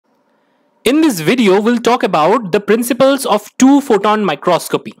In this video, we'll talk about the principles of two-photon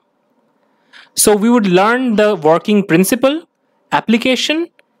microscopy. So we would learn the working principle, application,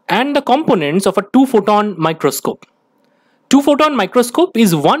 and the components of a two-photon microscope. Two-photon microscope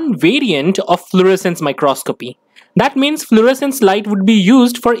is one variant of fluorescence microscopy. That means fluorescence light would be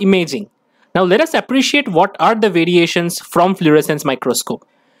used for imaging. Now let us appreciate what are the variations from fluorescence microscope.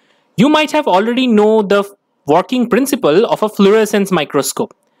 You might have already know the working principle of a fluorescence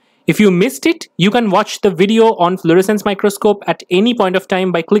microscope. If you missed it, you can watch the video on fluorescence microscope at any point of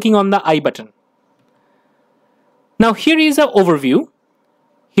time by clicking on the I button. Now here is an overview.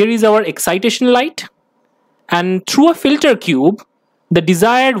 Here is our excitation light, and through a filter cube, the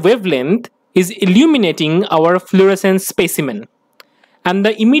desired wavelength is illuminating our fluorescence specimen. And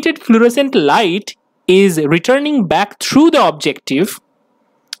the emitted fluorescent light is returning back through the objective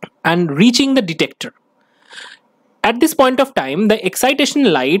and reaching the detector. At this point of time, the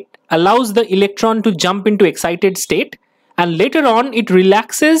excitation light allows the electron to jump into excited state, and later on it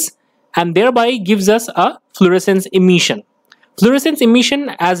relaxes and thereby gives us a fluorescence emission. Fluorescence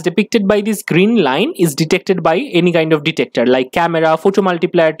emission, as depicted by this green line, is detected by any kind of detector like camera,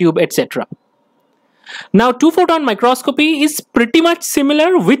 photomultiplier tube, etc. Now, two-photon microscopy is pretty much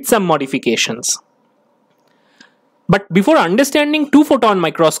similar with some modifications. But before understanding two-photon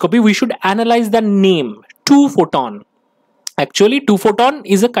microscopy, we should analyze the name, two-photon. Actually, two-photon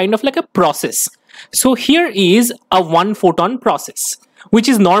is a kind of like a process. So here is a one-photon process, which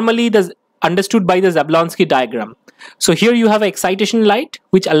is normally understood by the Jablonski diagram. So here you have an excitation light,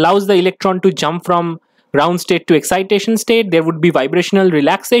 which allows the electron to jump from ground state to excitation state. There would be vibrational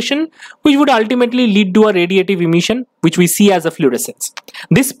relaxation, which would ultimately lead to a radiative emission, which we see as a fluorescence.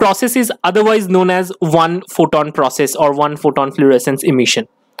 This process is otherwise known as one-photon process or one-photon fluorescence emission.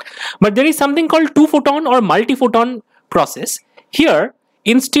 But there is something called two-photon or multi-photon process. Here,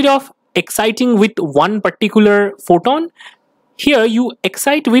 instead of exciting with one particular photon, here you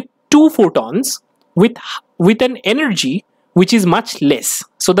excite with two photons with an energy which is much less.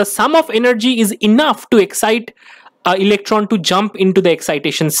 So the sum of energy is enough to excite an electron to jump into the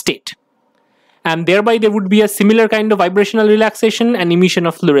excitation state. And thereby there would be a similar kind of vibrational relaxation and emission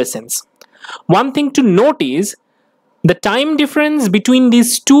of fluorescence. One thing to note is the time difference between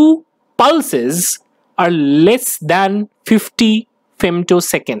these two pulses are less than 50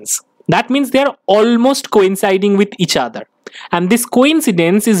 femtoseconds. That means they are almost coinciding with each other. And this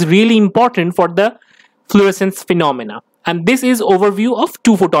coincidence is really important for the fluorescence phenomena. And this is overview of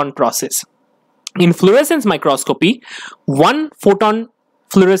two-photon process. In fluorescence microscopy, one-photon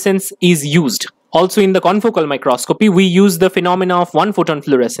fluorescence is used. Also in the confocal microscopy, we use the phenomena of one-photon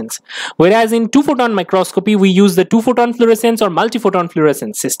fluorescence. Whereas in two-photon microscopy, we use the two-photon fluorescence or multi-photon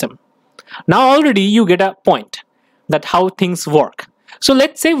fluorescence system. Now already you get a point that how things work. So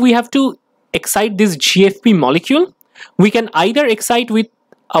let's say we have to excite this GFP molecule. We can either excite with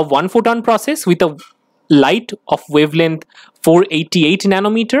a one-photon process with a light of wavelength 488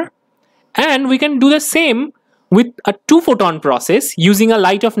 nanometer, and we can do the same with a two-photon process using a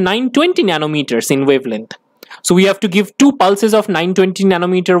light of 920 nanometers in wavelength. So we have to give two pulses of 920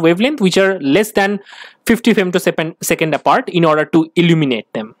 nanometer wavelength, which are less than 50 femtosecond apart, in order to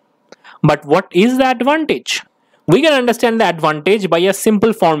illuminate them. But what is the advantage? We can understand the advantage by a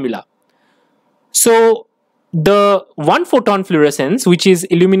simple formula. So the one-photon fluorescence, which is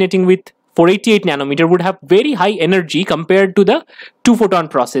illuminating with 488 nanometer, would have very high energy compared to the two-photon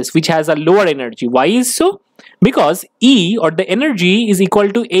process, which has a lower energy. Why is so? Because E, or the energy, is equal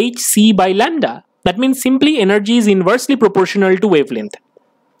to hc by lambda. That means simply energy is inversely proportional to wavelength.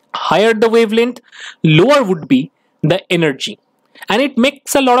 Higher the wavelength, lower would be the energy. And it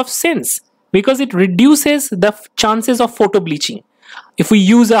makes a lot of sense because it reduces the chances of photobleaching. If we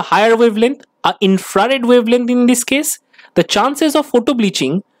use a higher wavelength, an infrared wavelength in this case, the chances of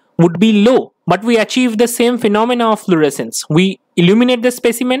photobleaching would be low, but we achieve the same phenomena of fluorescence. We illuminate the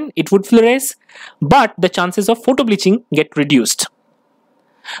specimen, it would fluoresce, but the chances of photobleaching get reduced.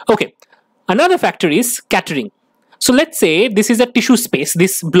 Okay, another factor is scattering. So let's say this is a tissue space.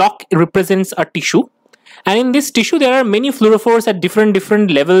 This block represents a tissue, and in this tissue there are many fluorophores at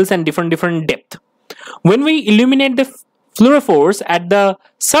different levels and different depth. When we illuminate the fluorophores at the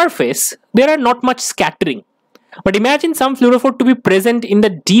surface, there are not much scattering. But imagine some fluorophore to be present in the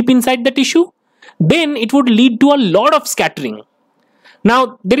deep inside the tissue, then it would lead to a lot of scattering.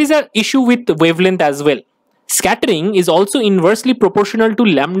 Now there is an issue with wavelength as well. Scattering is also inversely proportional to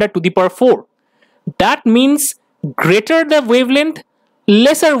lambda to the power 4. That means greater the wavelength,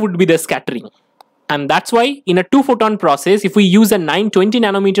 lesser would be the scattering. And that's why in a two-photon process, if we use a 920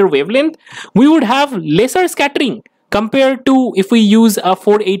 nanometer wavelength, we would have lesser scattering compared to if we use a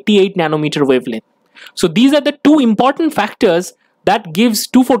 488 nanometer wavelength. So these are the two important factors that gives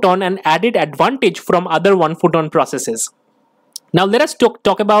 2 photon an added advantage from other 1 photon processes. Now let us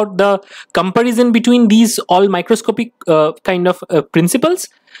talk about the comparison between these all microscopic principles.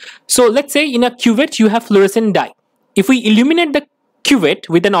 So let's say in a cuvette you have fluorescent dye. If we illuminate the cuvette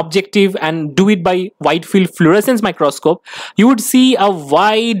with an objective and do it by wide field fluorescence microscope, you would see a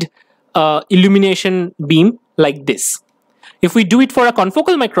wide illumination beam like this. If we do it for a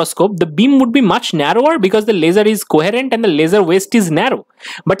confocal microscope, the beam would be much narrower because the laser is coherent and the laser waist is narrow.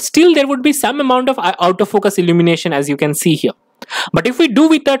 But still there would be some amount of out of focus illumination, as you can see here. But if we do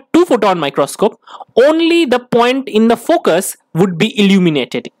with a 2 photon microscope, only the point in the focus would be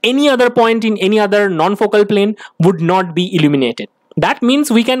illuminated. Any other point in any other non-focal plane would not be illuminated. That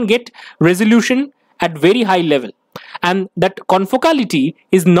means we can get resolution at very high level. And that confocality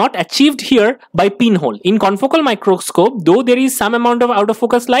is not achieved here by pinhole. In confocal microscope, though there is some amount of out of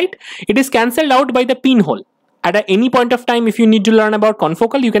focus light, it is cancelled out by the pinhole. At any point of time, if you need to learn about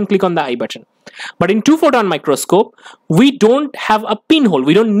confocal, you can click on the I button. But in 2 photon microscope, we don't have a pinhole.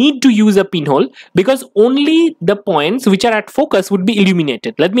 We don't need to use a pinhole because only the points which are at focus would be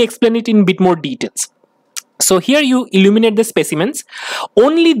illuminated. Let me explain it in a bit more details. So here you illuminate the specimens.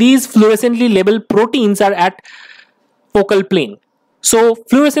 Only these fluorescently labeled proteins are at focal plane. So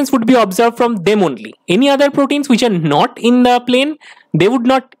fluorescence would be observed from them only. Any other proteins which are not in the plane, they would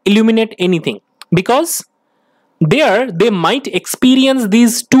not illuminate anything because there they might experience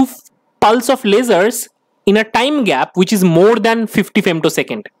these 2 pulse of lasers in a time gap which is more than 50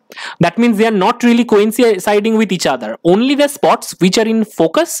 femtosecond. That means they are not really coinciding with each other. Only the spots which are in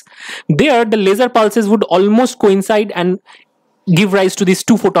focus, there the laser pulses would almost coincide and give rise to this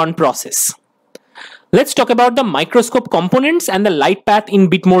 2 photon process. Let's talk about the microscope components and the light path in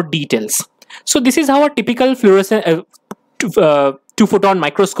bit more details. So this is how a typical fluorescent 2 photon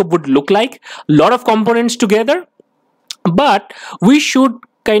microscope would look like. A lot of components together, but we should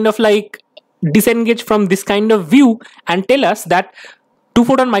kind of like disengage from this kind of view and tell us that 2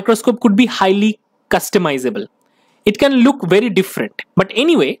 photon microscope could be highly customizable. It can look very different. But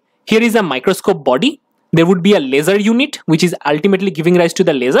anyway, here is a microscope body. There would be a laser unit which is ultimately giving rise to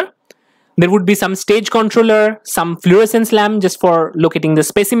the laser. There would be some stage controller, some fluorescence lamp just for locating the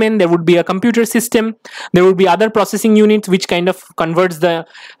specimen. There would be a computer system. There would be other processing units which kind of converts the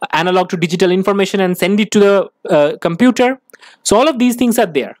analog to digital information and send it to the computer. So all of these things are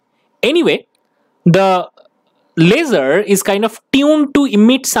there. Anyway, the laser is kind of tuned to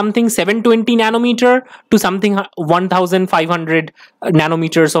emit something 720 nanometer to something 1500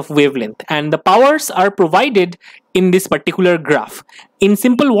 nanometers of wavelength, and the powers are provided in this particular graph. In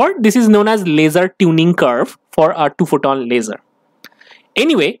simple word, this is known as laser tuning curve for a 2 photon laser.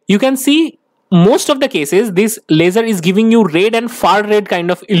 Anyway, you can see most of the cases this laser is giving you red and far red kind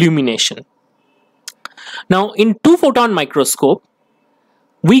of illumination. Now in 2 photon microscope,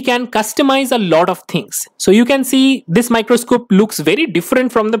 we can customize a lot of things. So you can see this microscope looks very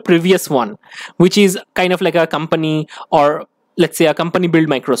different from the previous one, which is kind of like a company, or let's say a company build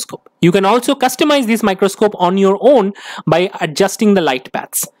microscope. You can also customize this microscope on your own by adjusting the light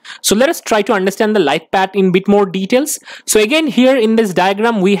paths. So let us try to understand the light path in bit more details. So again, here in this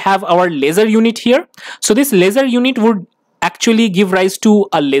diagram we have our laser unit here. So this laser unit would actually give rise to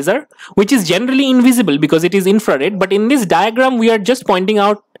a laser which is generally invisible because it is infrared, but in this diagram we are just pointing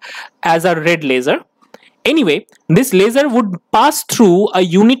out as a red laser. Anyway, this laser would pass through a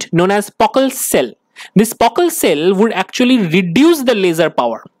unit known as Pockels cell. This Pockels cell would actually reduce the laser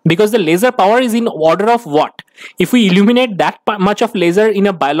power because the laser power is in order of what? If we illuminate that much of laser in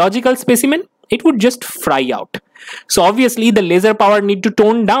a biological specimen, it would just fry out. So obviously the laser power need to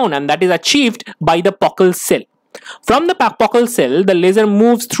tone down, and that is achieved by the Pockels cell. From the Pockels cell, the laser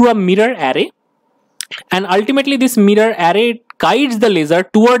moves through a mirror array, and ultimately this mirror array guides the laser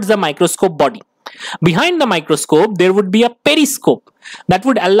towards the microscope body. Behind the microscope, there would be a periscope that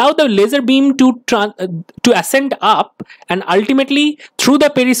would allow the laser beam to ascend up, and ultimately through the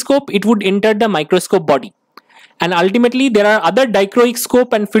periscope it would enter the microscope body. And ultimately there are other dichroic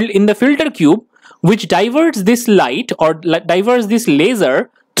scope and in the filter cube which diverts this light or diverts this laser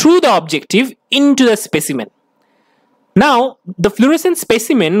through the objective into the specimen. Now the fluorescent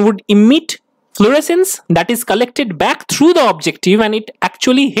specimen would emit fluorescence that is collected back through the objective, and it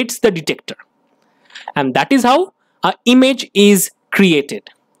actually hits the detector. And that is how an image is created.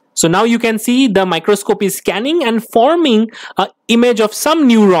 So now you can see the microscope is scanning and forming an image of some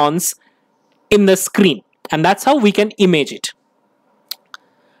neurons in the screen, and that's how we can image it.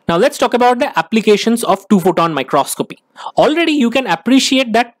 Now let's talk about the applications of 2 photon microscopy. Already you can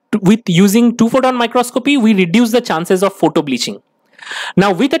appreciate that with using two-photon microscopy, we reduce the chances of photobleaching.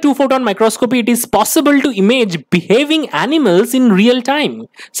 Now, with a two-photon microscopy, it is possible to image behaving animals in real time.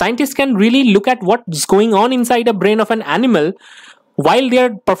 Scientists can really look at what's going on inside the brain of an animal while they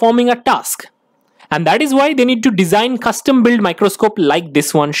are performing a task. And that is why they need to design custom-built microscope like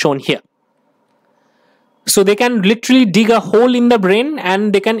this one shown here. So they can literally dig a hole in the brain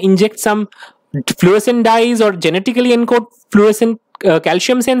and they can inject some fluorescent dyes or genetically encode fluorescent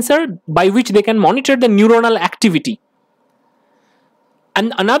calcium sensor by which they can monitor the neuronal activity.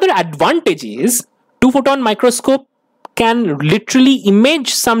 And another advantage is two-photon microscope can literally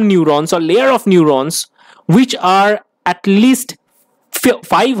image some neurons or layer of neurons which are at least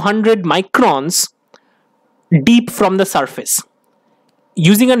 500 microns deep from the surface.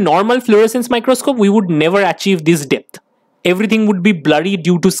 Using a normal fluorescence microscope, we would never achieve this depth. Everything would be blurry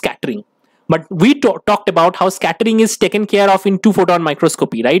due to scattering. But we talked about how scattering is taken care of in two-photon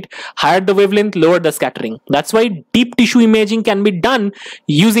microscopy, right? Higher the wavelength, lower the scattering. That's why deep tissue imaging can be done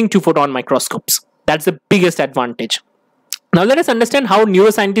using two-photon microscopes. That's the biggest advantage. Now let us understand how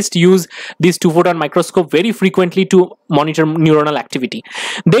neuroscientists use this two-photon microscope very frequently to monitor neuronal activity.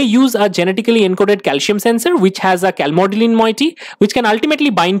 They use a genetically encoded calcium sensor which has a calmodulin moiety which can ultimately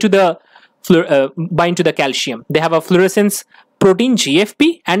bind to the calcium. They have a fluorescence protein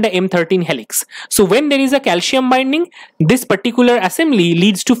GFP and a M13 helix. So when there is a calcium binding, this particular assembly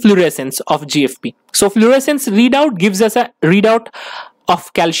leads to fluorescence of GFP. So fluorescence readout gives us a readout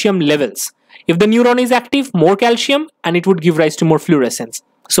of calcium levels. If the neuron is active, more calcium, and it would give rise to more fluorescence.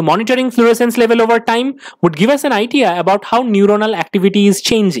 So monitoring fluorescence level over time would give us an idea about how neuronal activity is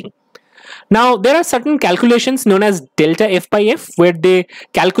changing. Now, there are certain calculations known as delta F by F, where they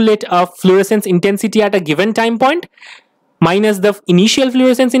calculate a fluorescence intensity at a given time point, minus the initial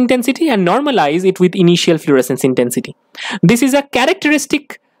fluorescence intensity and normalize it with initial fluorescence intensity. This is a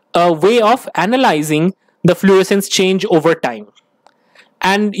characteristic way of analyzing the fluorescence change over time.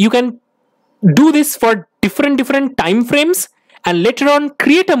 And you can do this for different time frames and later on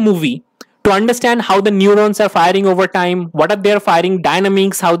create a movie to understand how the neurons are firing over time, what are their firing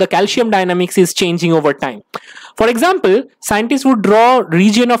dynamics, how the calcium dynamics is changing over time. For example, scientists would draw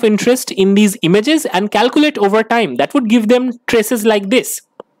region of interest in these images and calculate over time. That would give them traces like this.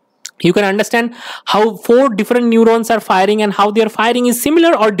 You can understand how 4 different neurons are firing and how their firing is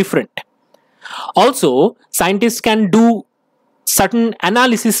similar or different. Also, scientists can do certain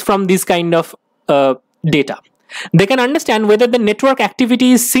analysis from this kind of data. They can understand whether the network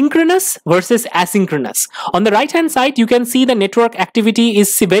activity is synchronous versus asynchronous. On the right hand side, you can see the network activity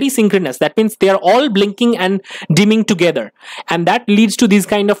is very synchronous. That means they are all blinking and dimming together, and that leads to these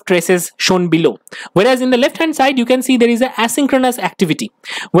kind of traces shown below. Whereas in the left hand side, you can see there is an asynchronous activity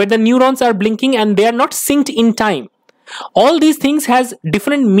where the neurons are blinking and they are not synced in time. All these things has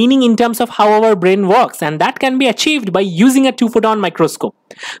different meaning in terms of how our brain works, and that can be achieved by using a two-photon microscope.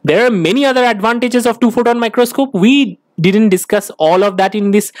 There are many other advantages of two-photon microscope. We didn't discuss all of that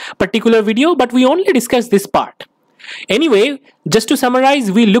in this particular video, but we only discussed this part. Anyway, just to summarize,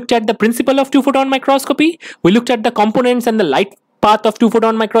 we looked at the principle of two-photon microscopy, we looked at the components and the light path of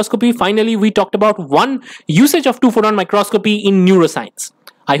two-photon microscopy. Finally, we talked about one usage of two-photon microscopy in neuroscience.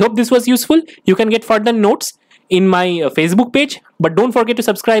 I hope this was useful. You can get further notes in my Facebook page, but don't forget to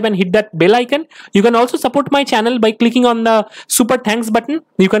subscribe and hit that bell icon. You can also support my channel by clicking on the super thanks button.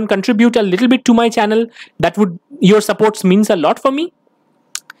 You can contribute a little bit to my channel. Your support means a lot for me.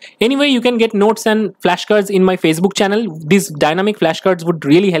 Anyway, you can get notes and flashcards in my Facebook channel. These dynamic flashcards would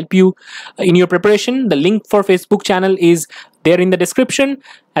really help you in your preparation. The link for Facebook channel is there in the description.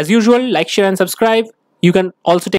 As usual, like, share and subscribe. You can also take